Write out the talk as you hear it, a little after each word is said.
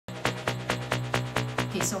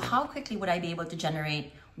Okay, so how quickly would I be able to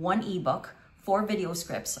generate one ebook, 4 video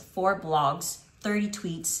scripts, 4 blogs, 30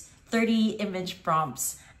 tweets, 30 image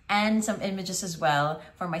prompts, and some images as well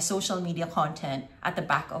for my social media content at the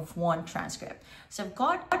back of one transcript? So I've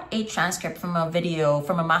got a transcript from a video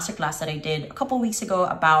from a masterclass that I did a couple weeks ago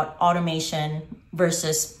about automation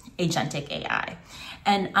versus agentic AI.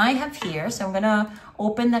 And I have here, so I'm gonna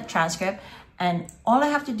open that transcript, and all I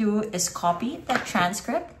have to do is copy that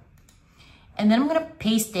transcript, and then I'm gonna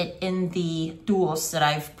paste it in the tools that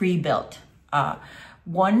I've pre-built.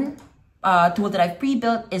 One tool that I've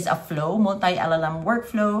pre-built is a flow, multi-LLM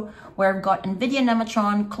workflow, where I've got NVIDIA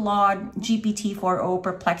Nemotron, Claude, GPT-4o,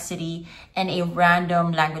 Perplexity, and a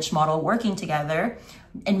random language model working together.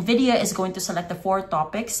 NVIDIA is going to select the 4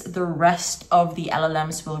 topics. The rest of the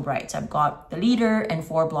LLMs will write. So I've got the leader and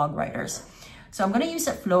 4 blog writers. So I'm going to use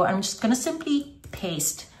that flow, and I'm just going to simply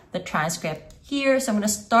paste the transcript here. So I'm going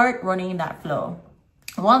to start running that flow.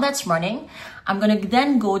 While that's running, I'm going to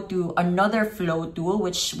then go to another flow tool,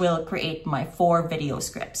 which will create my 4 video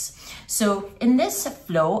scripts. So in this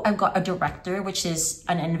flow, I've got a director, which is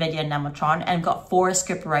an NVIDIA Nemotron, and I've got 4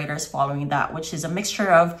 script writers following that, which is a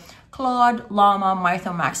mixture of Claude,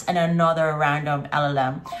 LLaMA, Max, and another random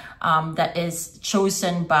LLM that is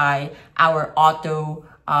chosen by our auto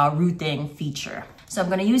routing feature. So I'm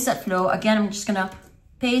going to use that flow. Again, I'm just going to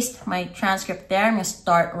paste my transcript there. I'm going to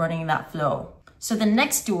start running that flow. So the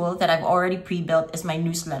next tool that I've already pre-built is my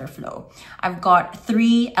newsletter flow. I've got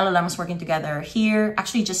 3 LLMs working together here,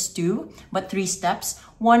 actually just 2, but 3 steps,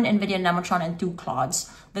 1 NVIDIA Nemotron and 2 Claudes.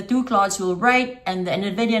 The 2 Claudes will write, and the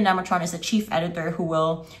NVIDIA Nemotron is the chief editor who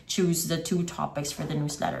will choose the 2 topics for the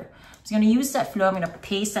newsletter. So I'm going to use that flow. I'm going to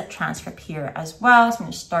paste that transcript here as well. So I'm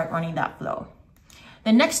going to start running that flow.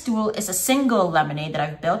 The next tool is a single lemonade that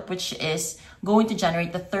I've built, which is going to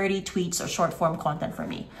generate the 30 tweets or short form content for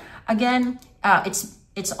me. Again,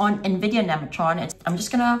 it's on NVIDIA Nemotron. I'm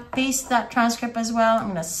just gonna paste that transcript as well. I'm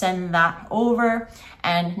gonna send that over,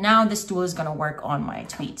 and now this tool is gonna work on my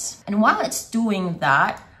tweets. And while it's doing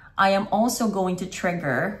that, I am also going to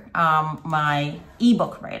trigger my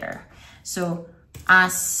ebook writer. So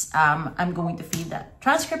as I'm going to feed that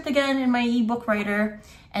transcript again in my ebook writer,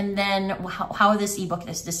 and then how this ebook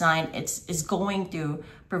is designed, it's going to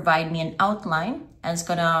provide me an outline, and it's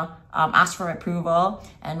gonna ask for approval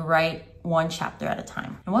and write 1 chapter at a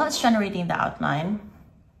time. And while it's generating the outline,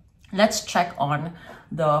 let's check on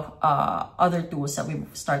the other tools that we've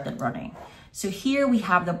started running. So here we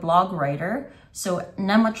have the blog writer. So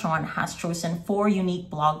Nemotron has chosen 4 unique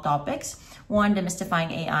blog topics: 1,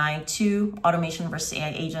 demystifying AI; 2, automation versus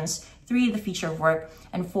AI agents; 3, the future of work;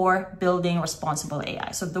 and 4, building responsible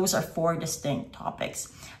AI. So those are 4 distinct topics.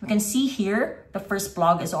 We can see here, the first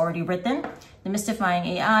blog is already written: Demystifying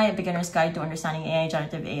AI, a beginner's guide to understanding AI,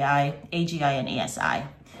 generative AI, AGI, and ASI.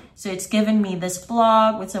 So it's given me this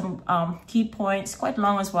blog with some key points, quite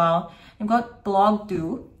long as well. I've got blog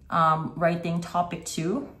 2, writing topic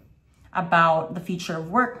 2 about the future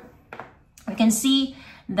of work. We can see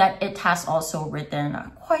that it has also written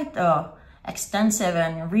quite extensive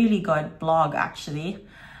and really good blog actually.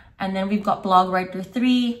 And then we've got blog writer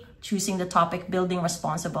 3, choosing the topic building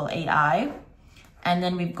responsible AI. And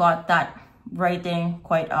then we've got that writing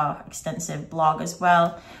quite extensive blog as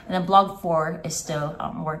well. And then blog 4 is still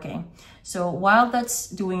working. So while that's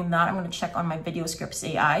doing that, I'm going to check on my video scripts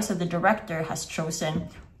AI. So the director has chosen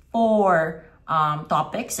 4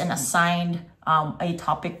 topics and assigned a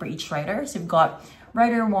topic for each writer. So we've got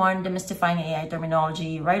writer 1, demystifying AI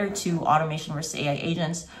terminology; writer 2, automation versus AI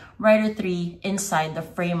agents; writer 3, inside the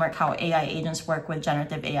framework, how AI agents work with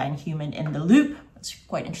generative AI and human in the loop. That's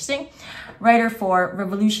quite interesting. Writer 4,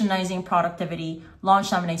 revolutionizing productivity,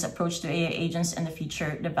 LaunchLemonade's approach to AI agents and the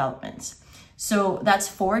future developments. So that's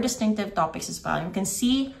 4 distinctive topics as well. You can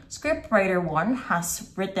see script writer 1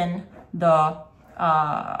 has written the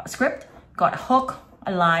script, got a hook,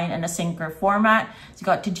 a line, and a sinker format. So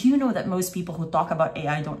got, did you know that most people who talk about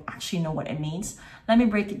AI don't actually know what it means? Let me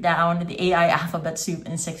break it down, the AI alphabet soup,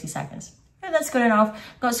 in 60 seconds. Okay, that's good enough.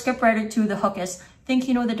 Got scriptwriter 2, the hook is, think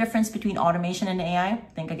you know the difference between automation and AI?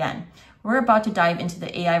 Think again. We're about to dive into the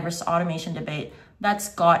AI versus automation debate that's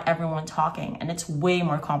got everyone talking, and it's way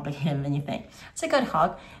more complicated than you think. It's a good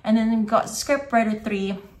hook. And then we've got scriptwriter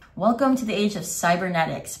 3, welcome to the age of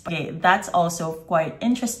cybernetics. Okay, that's also quite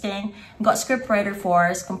interesting. We've got scriptwriter 4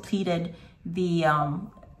 has completed the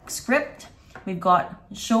script, We've got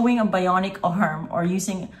showing a bionic arm or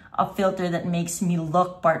using a filter that makes me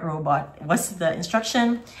look part robot was the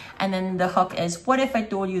instruction. And then the hook is, what if I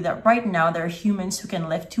told you that right now there are humans who can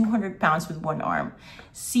lift 200 pounds with one arm,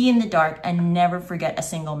 see in the dark, and never forget a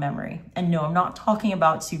single memory? And no, I'm not talking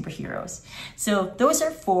about superheroes. So those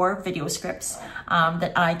are 4 video scripts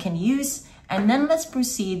that I can use. And then let's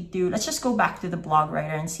proceed to, let's just go back to the blog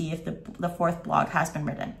writer and see if the 4th blog has been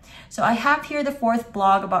written. So I have here the 4th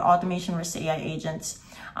blog about automation versus AI agents.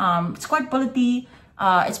 It's quite bullety.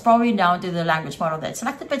 It's probably down to the language model that it's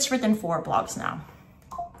selected, but it's written 4 blogs now.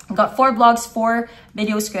 I've got 4 blogs, 4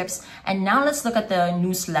 video scripts, and now let's look at the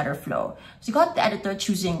newsletter flow. So you got the editor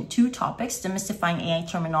choosing 2 topics, demystifying AI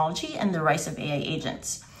terminology and the rise of AI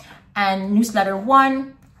agents. And newsletter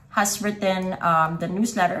 1 has written the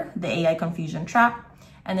newsletter, the AI confusion trap,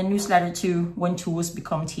 and the newsletter 2, when tools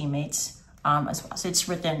become teammates. As well. So it's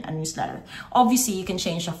written a newsletter. Obviously, you can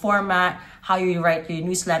change the format, how you write your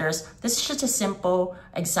newsletters. This is just a simple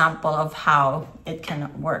example of how it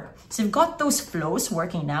can work. So we've got those flows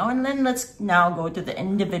working now, and then let's now go to the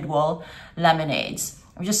individual lemonades.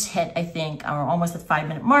 We just hit, I think, we're almost at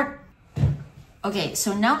 5-minute mark. Okay,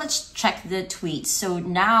 so now let's check the tweets. So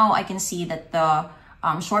now I can see that the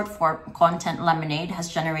short form content lemonade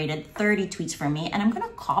has generated 30 tweets for me, and I'm gonna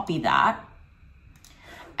copy that.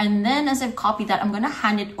 And then as I've copied that, I'm gonna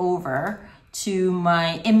hand it over to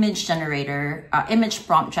my image generator, image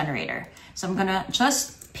prompt generator. So I'm gonna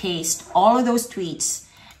just paste all of those tweets,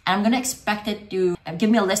 and I'm gonna expect it to give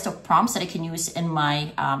me a list of prompts that I can use in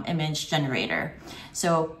my image generator.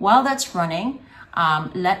 So while that's running,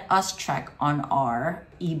 let us check on our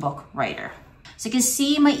ebook writer. So you can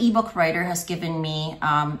see my ebook writer has given me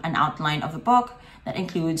an outline of the book that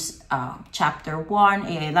includes chapter 1,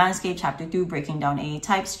 AI landscape, chapter 2, breaking down AI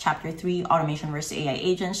types, chapter 3, automation versus AI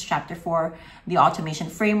agents, chapter 4, the automation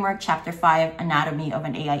framework, chapter 5, anatomy of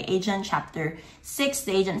an AI agent, chapter 6,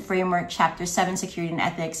 the agent framework, chapter 7, security and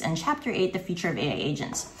ethics, and chapter 8, the future of AI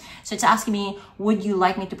agents. So it's asking me, would you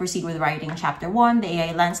like me to proceed with writing chapter 1, the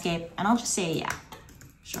AI landscape? And I'll just say, yeah,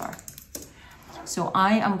 sure. So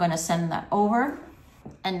I am gonna send that over.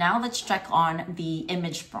 And now let's check on the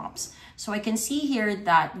image prompts. So I can see here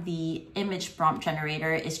that the image prompt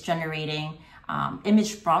generator is generating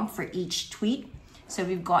image prompt for each tweet. So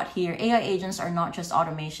we've got here, AI agents are not just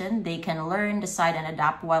automation. They can learn, decide, and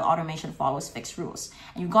adapt while automation follows fixed rules.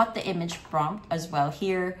 And you've got the image prompt as well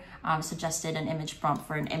here, suggested an image prompt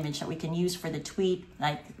for an image that we can use for the tweet.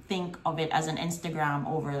 Like think of it as an Instagram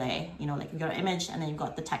overlay, you know, like you've got an image and then you've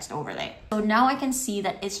got the text overlay. So now I can see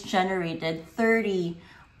that it's generated 30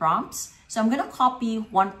 prompts. So I'm gonna copy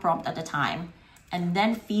 1 prompt at a time and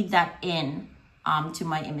then feed that in to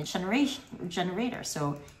my image generator.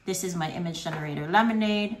 So this is my image generator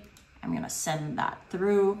lemonade. I'm gonna send that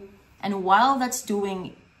through. And while that's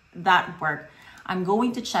doing that work, I'm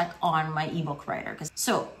going to check on my ebook writer.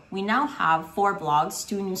 So we now have 4 blogs,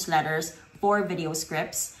 2 newsletters, 4 video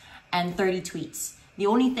scripts, and 30 tweets. The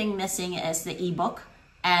only thing missing is the ebook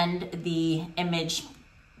and the image,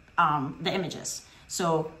 the images.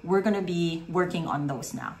 So we're gonna be working on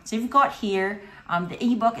those now. So you've got here, the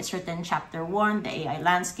ebook is written chapter 1, the AI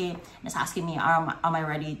landscape, and it's asking me, am I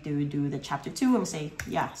ready to do the chapter 2? I'm gonna say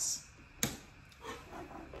yes.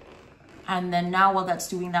 And then now while that's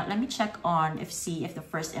doing that, let me check on see if the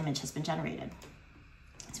first image has been generated.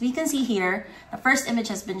 So we can see here, the first image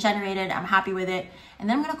has been generated. I'm happy with it. And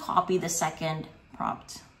then I'm gonna copy the second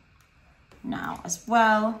prompt now as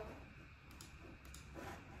well.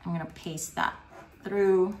 I'm gonna paste that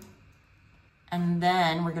through. And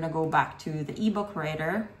then we're gonna go back to the ebook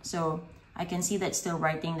writer. So I can see that it's still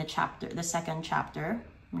writing the second chapter.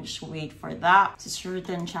 Let me just wait for that. It's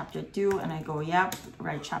written chapter 2 and I go, yep,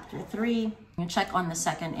 write chapter 3. I'm gonna check on the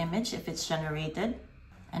second image if it's generated.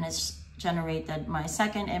 And it's generated my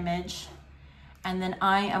second image. And then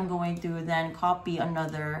I am going to then copy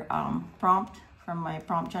another prompt from my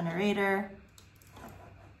prompt generator.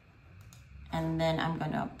 And then I'm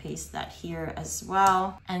gonna paste that here as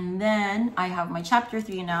well. And then I have my chapter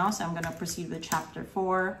 3 now, so I'm gonna proceed with chapter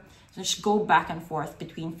 4. So just go back and forth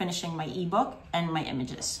between finishing my ebook and my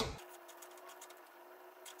images.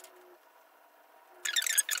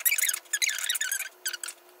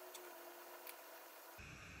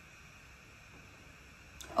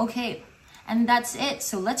 Okay, and that's it.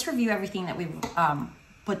 So let's review everything that we've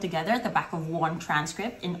put together at the back of 1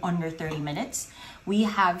 transcript in under 30 minutes. We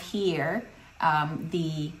have here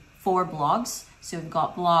the 4 blogs. So we've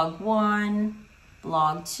got blog 1,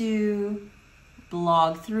 blog 2,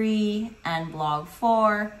 blog 3, and blog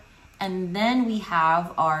 4. And then we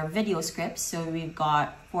have our video scripts. So we've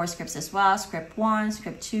got 4 scripts as well. Script 1,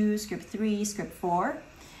 script 2, script 3, script 4.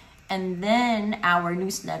 And then our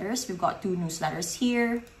newsletters, we've got 2 newsletters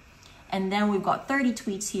here. And then we've got 30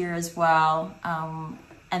 tweets here as well.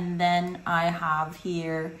 And then I have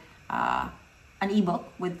here an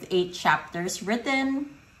ebook with 8 chapters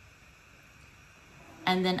written.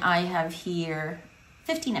 And then I have here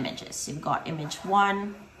 15 images. So we've got image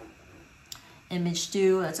 1, image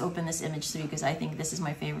 2. Let's open this image 3 because I think this is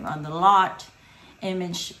my favorite on the lot.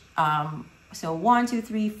 Image, so 1, 2,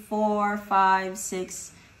 3, 4, 5,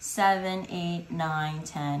 6, 7, 8, 9,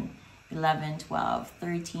 10, 11, 12,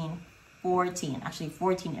 13, 14. Actually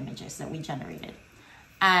 14 images that we generated.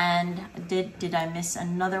 And did I miss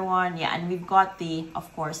another one? Yeah, and we've got the,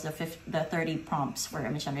 of course, the 30 prompts for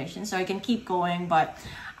image generation. So I can keep going, but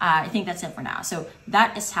I think that's it for now. So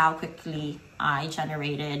that is how quickly I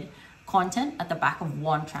generated content at the back of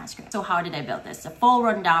one transcript. So how did I build this? The full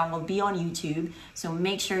rundown will be on YouTube. So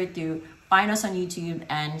make sure to find us on YouTube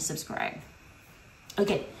and subscribe.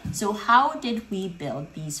 Okay, so how did we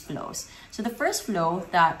build these flows? So the first flow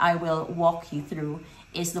that I will walk you through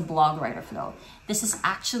is the blog writer flow. This is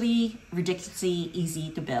actually ridiculously easy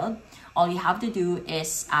to build. All you have to do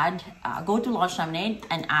is add, go to LaunchLemonade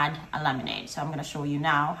and add a lemonade. So I'm gonna show you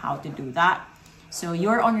now how to do that. So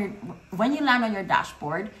when you land on your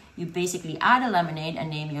dashboard, you basically add a lemonade and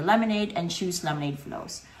name your lemonade and choose lemonade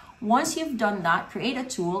flows. Once you've done that, create a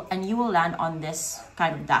tool and you will land on this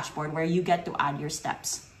kind of dashboard where you get to add your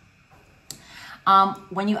steps.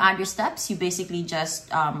 When you add your steps, you basically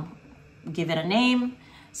just give it a name,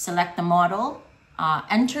 select the model,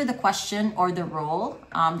 enter the question or the role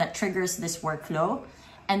that triggers this workflow,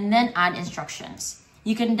 and then add instructions.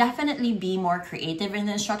 You can definitely be more creative in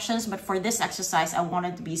the instructions, but for this exercise, I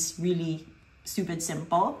wanted to be really stupid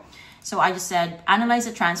simple. So I just said, analyze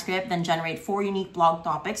the transcript, then generate 4 unique blog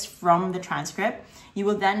topics from the transcript. You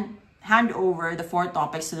will then hand over the 4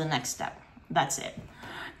 topics to the next step. That's it.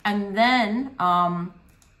 And then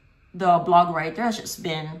the blog writer has just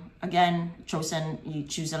been, again, chosen. You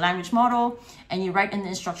choose a language model and you write in the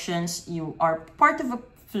instructions. You are part of a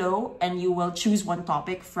flow and you will choose one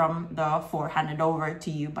topic from the 4 handed over to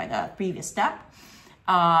you by the previous step.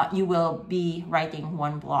 You will be writing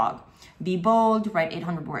 1 blog. Be bold, write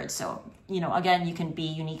 800 words. So, again, you can be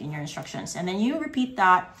unique in your instructions. And then you repeat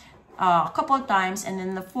that a couple of times. And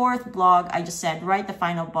then the 4th blog, I just said, write the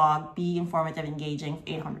final blog, be informative, engaging,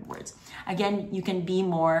 800 words. Again, you can be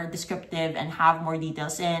more descriptive and have more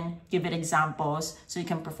details in, give it examples so you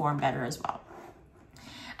can perform better as well.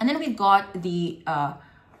 And then we've got the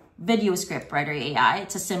video script writer AI.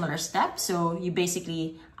 It's a similar step. So you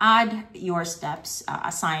basically add your steps,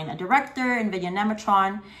 assign a director in video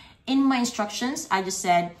Nemotron. In my instructions, I just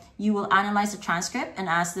said, you will analyze the transcript and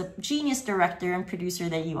as the genius director and producer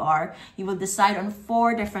that you are, you will decide on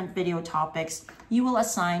 4 different video topics you will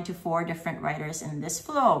assign to 4 different writers in this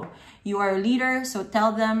flow. You are a leader, so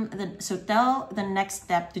tell the next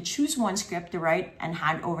step to choose 1 script to write and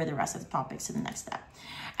hand over the rest of the topics to the next step.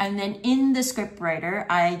 And then in the script writer,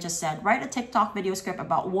 I just said, write a TikTok video script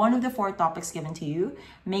about 1 of the 4 topics given to you.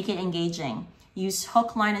 Make it engaging. Use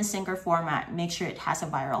hook, line, and sinker format. Make sure it has a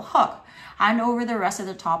viral hook. Hand over the rest of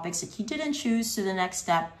the topics that you didn't choose to the next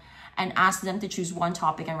step and ask them to choose 1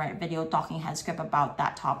 topic and write a video talking head script about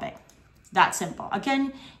that topic. That simple.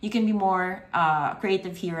 Again, you can be more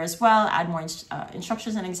creative here as well. Add more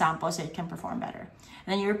instructions and examples so it can perform better. And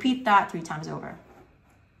then you repeat that 3 times over.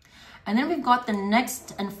 And then we've got the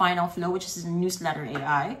next and final flow, which is the newsletter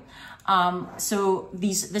AI. So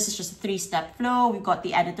this is just a 3-step flow. We've got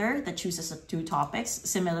the editor that chooses the 2 topics.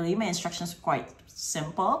 Similarly, my instructions are quite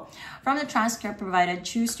simple. From the transcript provided,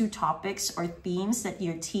 choose 2 topics or themes that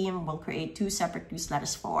your team will create 2 separate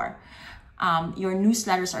newsletters for. Your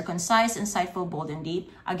newsletters are concise, insightful, bold, and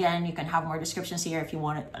deep. Again, you can have more descriptions here if you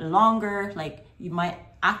want it longer. Like my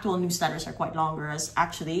actual newsletters are quite longer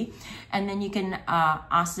actually. And then you can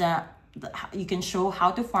you can show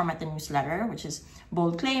how to format the newsletter, which is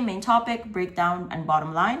bold claim, main topic, breakdown, and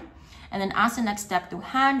bottom line. And then ask the next step to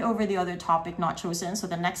hand over the other topic not chosen. So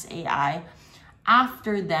the next AI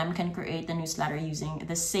after them can create the newsletter using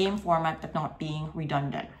the same format but not being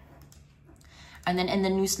redundant. And then in the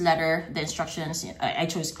newsletter, the instructions, I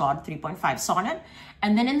chose Claude 3.5 Sonnet.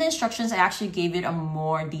 And then in the instructions, I actually gave it a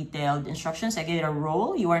more detailed instructions. I gave it a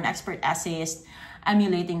role. You are an expert essayist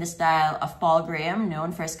emulating the style of Paul Graham,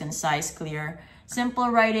 known for his concise, clear, simple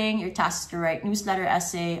writing. Your task is to write newsletter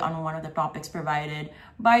essay on 1 of the topics provided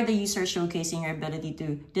by the user, showcasing your ability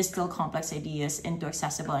to distill complex ideas into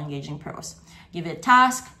accessible, engaging prose. Give it a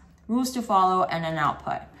task, rules to follow, and an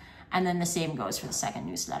output. And then the same goes for the second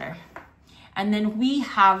newsletter. And then we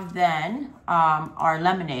have then our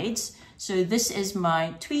lemonades. So this is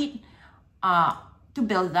my tweet. To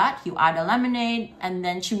build that, you add a lemonade and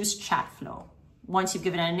then choose chat flow. Once you've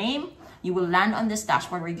given it a name, you will land on this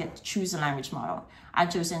dashboard where you get to choose a language model.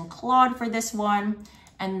 I've chosen Claude for this one.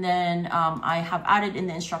 And then I have added in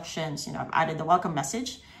the instructions, I've added the welcome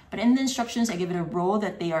message. But in the instructions, I give it a role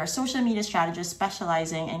that they are a social media strategist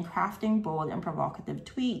specializing in crafting bold and provocative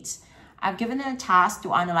tweets. I've given them a task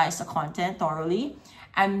to analyze the content thoroughly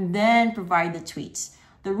and then provide the tweets.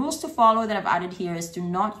 The rules to follow that I've added here is do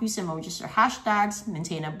not use emojis or hashtags,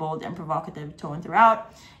 maintain a bold and provocative tone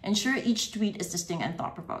throughout, ensure each tweet is distinct and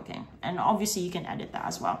thought-provoking. And obviously you can edit that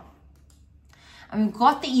as well. And we've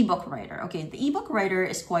got the ebook writer. Okay, the ebook writer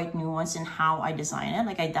is quite nuanced in how I design it.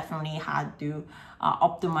 Like I definitely had to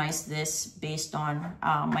optimize this based on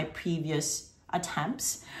my previous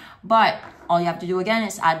attempts. But all you have to do again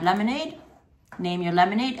is add lemonade, name your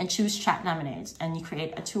lemonade, and choose chat lemonades, and you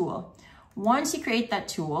create a tool. Once you create that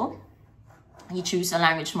tool, you choose a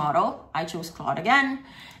language model. I chose Claude again.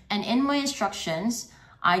 And in my instructions,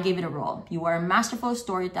 I gave it a role. You are a masterful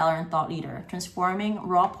storyteller and thought leader, transforming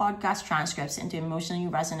raw podcast transcripts into emotionally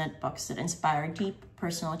resonant books that inspire deep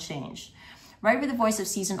personal change. Write with the voice of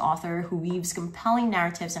seasoned author who weaves compelling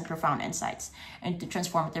narratives and profound insights into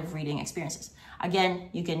transformative reading experiences. Again,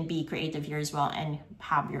 you can be creative here as well and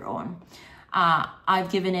have your own.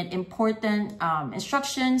 I've given it important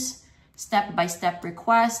instructions, step-by-step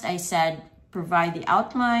request. I said, provide the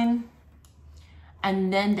outline,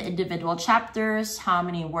 and then the individual chapters, how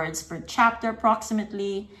many words per chapter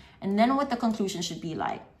approximately, and then what the conclusion should be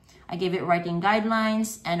like. I gave it writing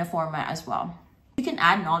guidelines and a format as well. You can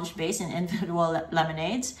add knowledge base in individual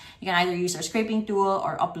lemonades. You can either use our scraping tool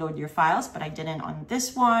or upload your files, but I didn't on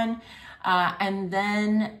this one. And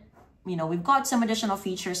then, we've got some additional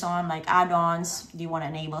features on like add-ons. Do you want to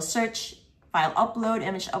enable search, file upload,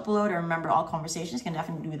 image upload, or remember all conversations? You can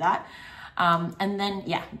definitely do that. And then,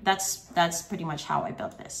 yeah, that's pretty much how I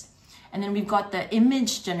built this. And then we've got the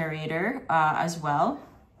image generator as well.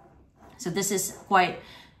 So this is quite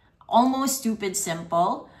almost stupid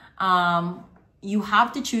simple. You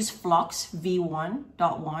have to choose Flux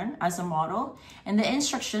v1.1 as a model. And the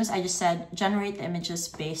instructions, I just said, generate the images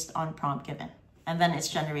based on prompt given. And then it's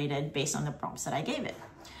generated based on the prompts that I gave it.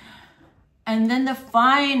 And then the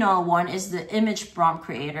final one is the image prompt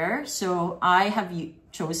creator. So I have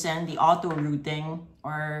chosen the auto routing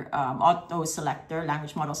or auto selector,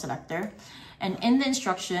 language model selector. And in the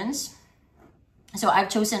instructions, so I've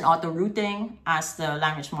chosen auto routing as the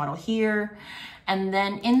language model here. And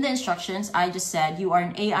then in the instructions, I just said you are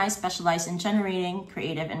an AI specialized in generating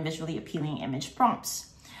creative and visually appealing image prompts.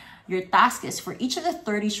 Your task is for each of the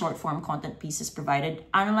 30 short form content pieces provided,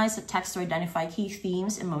 analyze the text to identify key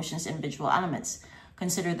themes, emotions, and visual elements.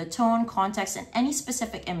 Consider the tone, context, and any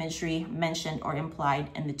specific imagery mentioned or implied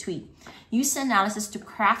in the tweet. Use the analysis to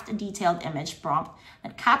craft a detailed image prompt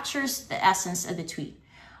that captures the essence of the tweet.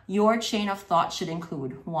 Your chain of thought should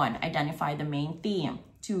include 1. Identify the main theme.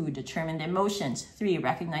 2. Determine the emotions. 3.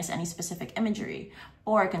 Recognize any specific imagery.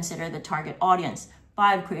 4. Consider the target audience.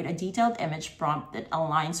 5. Create a detailed image prompt that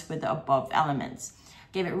aligns with the above elements.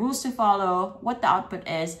 Give it rules to follow, what the output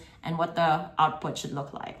is, and what the output should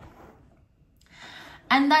look like.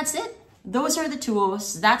 And that's it. Those are the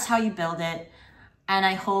tools. That's how you build it. And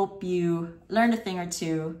I hope you learned a thing or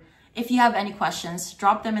two. If you have any questions,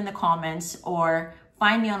 drop them in the comments or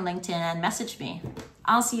find me on LinkedIn and message me.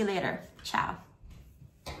 I'll see you later. Ciao.